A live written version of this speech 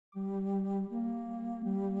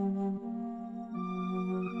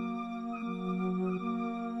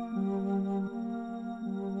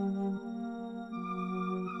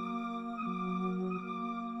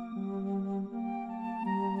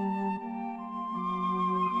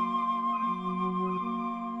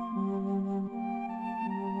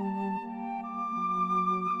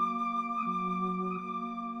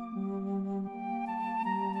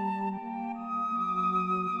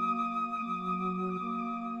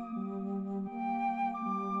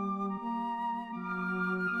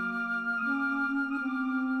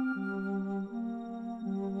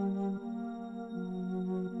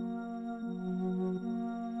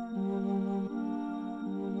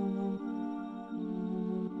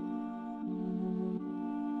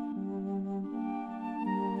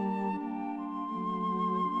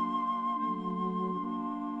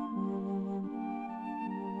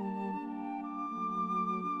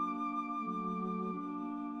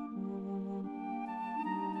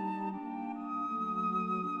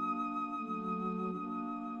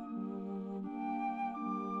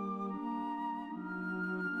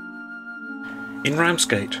In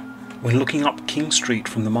Ramsgate, when looking up King Street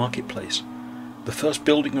from the marketplace, the first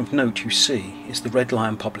building of note you see is the Red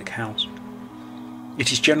Lion Public House.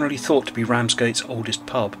 It is generally thought to be Ramsgate's oldest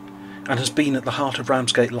pub, and has been at the heart of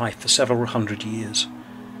Ramsgate life for several hundred years.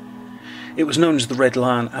 It was known as the Red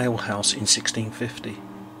Lion Ale House in 1650.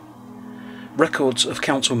 Records of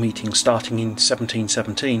council meetings starting in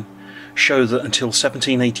 1717 show that until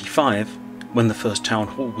 1785, when the first town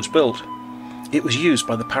hall was built, it was used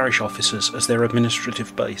by the parish officers as their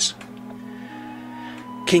administrative base.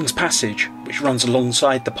 King's Passage, which runs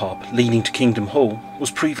alongside the pub leading to Kingdom Hall,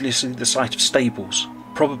 was previously the site of stables,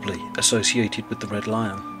 probably associated with the Red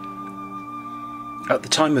Lion. At the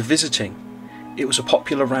time of visiting, it was a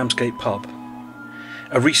popular Ramsgate pub.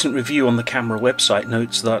 A recent review on the Camera website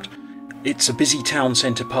notes that it's a busy town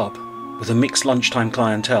centre pub with a mixed lunchtime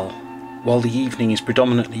clientele, while the evening is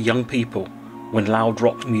predominantly young people when loud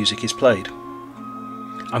rock music is played.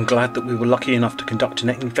 I'm glad that we were lucky enough to conduct an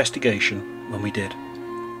investigation when we did.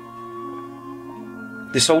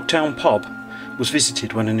 This old town pub was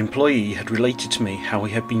visited when an employee had related to me how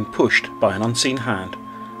he had been pushed by an unseen hand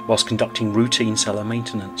whilst conducting routine cellar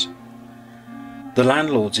maintenance. The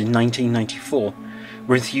landlords in 1994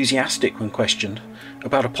 were enthusiastic when questioned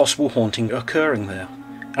about a possible haunting occurring there,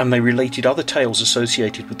 and they related other tales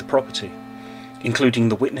associated with the property, including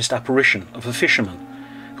the witnessed apparition of a fisherman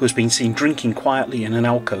who has been seen drinking quietly in an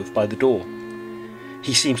alcove by the door.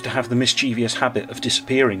 He seems to have the mischievous habit of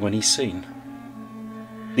disappearing when he's seen.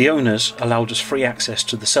 The owners allowed us free access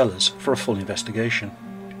to the cellars for a full investigation.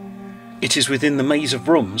 It is within the maze of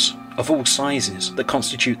rooms of all sizes that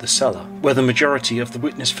constitute the cellar where the majority of the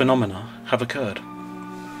witnessed phenomena have occurred.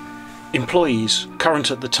 Employees current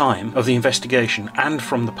at the time of the investigation and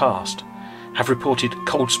from the past have reported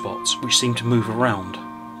cold spots which seem to move around,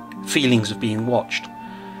 feelings of being watched,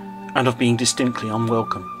 and of being distinctly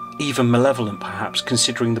unwelcome, even malevolent perhaps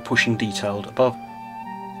considering the pushing detailed above.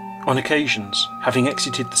 On occasions, having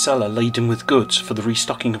exited the cellar laden with goods for the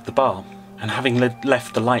restocking of the bar, and having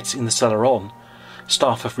left the lights in the cellar on,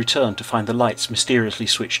 staff have returned to find the lights mysteriously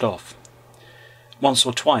switched off. Once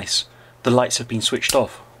or twice, the lights have been switched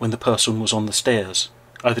off when the person was on the stairs,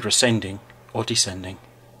 either ascending or descending.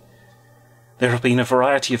 There have been a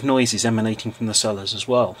variety of noises emanating from the cellars as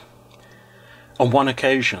well. On one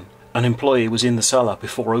occasion, an employee was in the cellar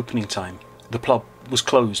before opening time. The pub was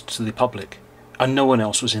closed to the public, and no one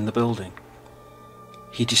else was in the building.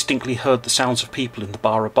 He distinctly heard the sounds of people in the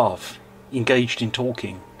bar above, engaged in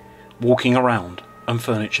talking, walking around, and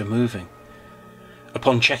furniture moving.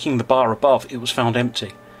 Upon checking the bar above, it was found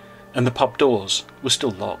empty, and the pub doors were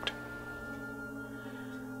still locked.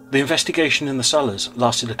 The investigation in the cellars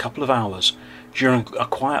lasted a couple of hours during a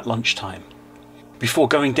quiet lunchtime. Before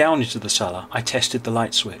going down into the cellar, I tested the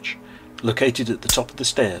light switch, located at the top of the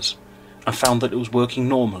stairs, and found that it was working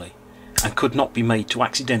normally and could not be made to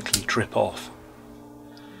accidentally trip off.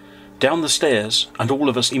 Down the stairs, and all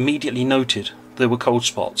of us immediately noted there were cold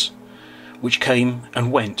spots, which came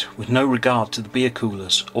and went with no regard to the beer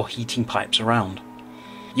coolers or heating pipes around.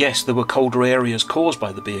 Yes, there were colder areas caused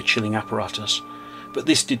by the beer chilling apparatus, but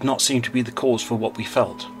this did not seem to be the cause for what we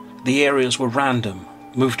felt. The areas were random,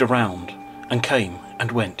 moved around, and came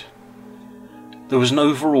and went. There was an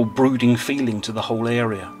overall brooding feeling to the whole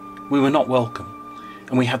area. We were not welcome,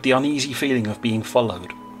 and we had the uneasy feeling of being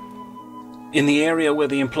followed. In the area where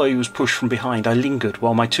the employee was pushed from behind, I lingered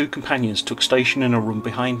while my two companions took station in a room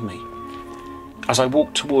behind me. As I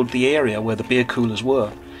walked toward the area where the beer coolers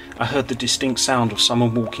were, I heard the distinct sound of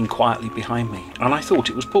someone walking quietly behind me, and I thought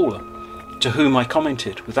it was Paula. to whom I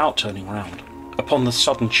commented, without turning round, upon the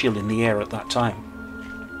sudden chill in the air at that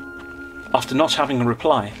time. After not having a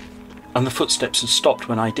reply, and the footsteps had stopped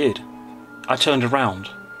when I did, I turned around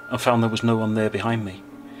and found there was no one there behind me.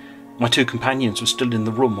 My two companions were still in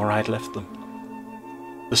the room where I had left them.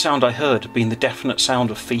 The sound I heard had been the definite sound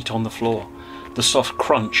of feet on the floor, the soft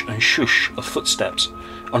crunch and shush of footsteps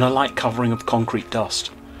on a light covering of concrete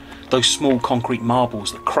dust, those small concrete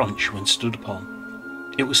marbles that crunch when stood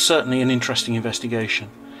upon. It was certainly an interesting investigation,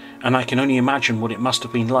 and I can only imagine what it must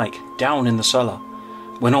have been like down in the cellar,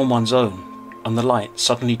 when on one's own, and the light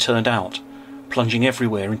suddenly turned out, plunging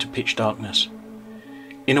everywhere into pitch darkness.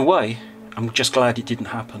 In a way, I'm just glad it didn't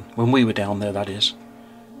happen, when we were down there, that is.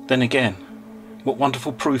 Then again, what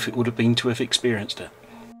wonderful proof it would have been to have experienced it.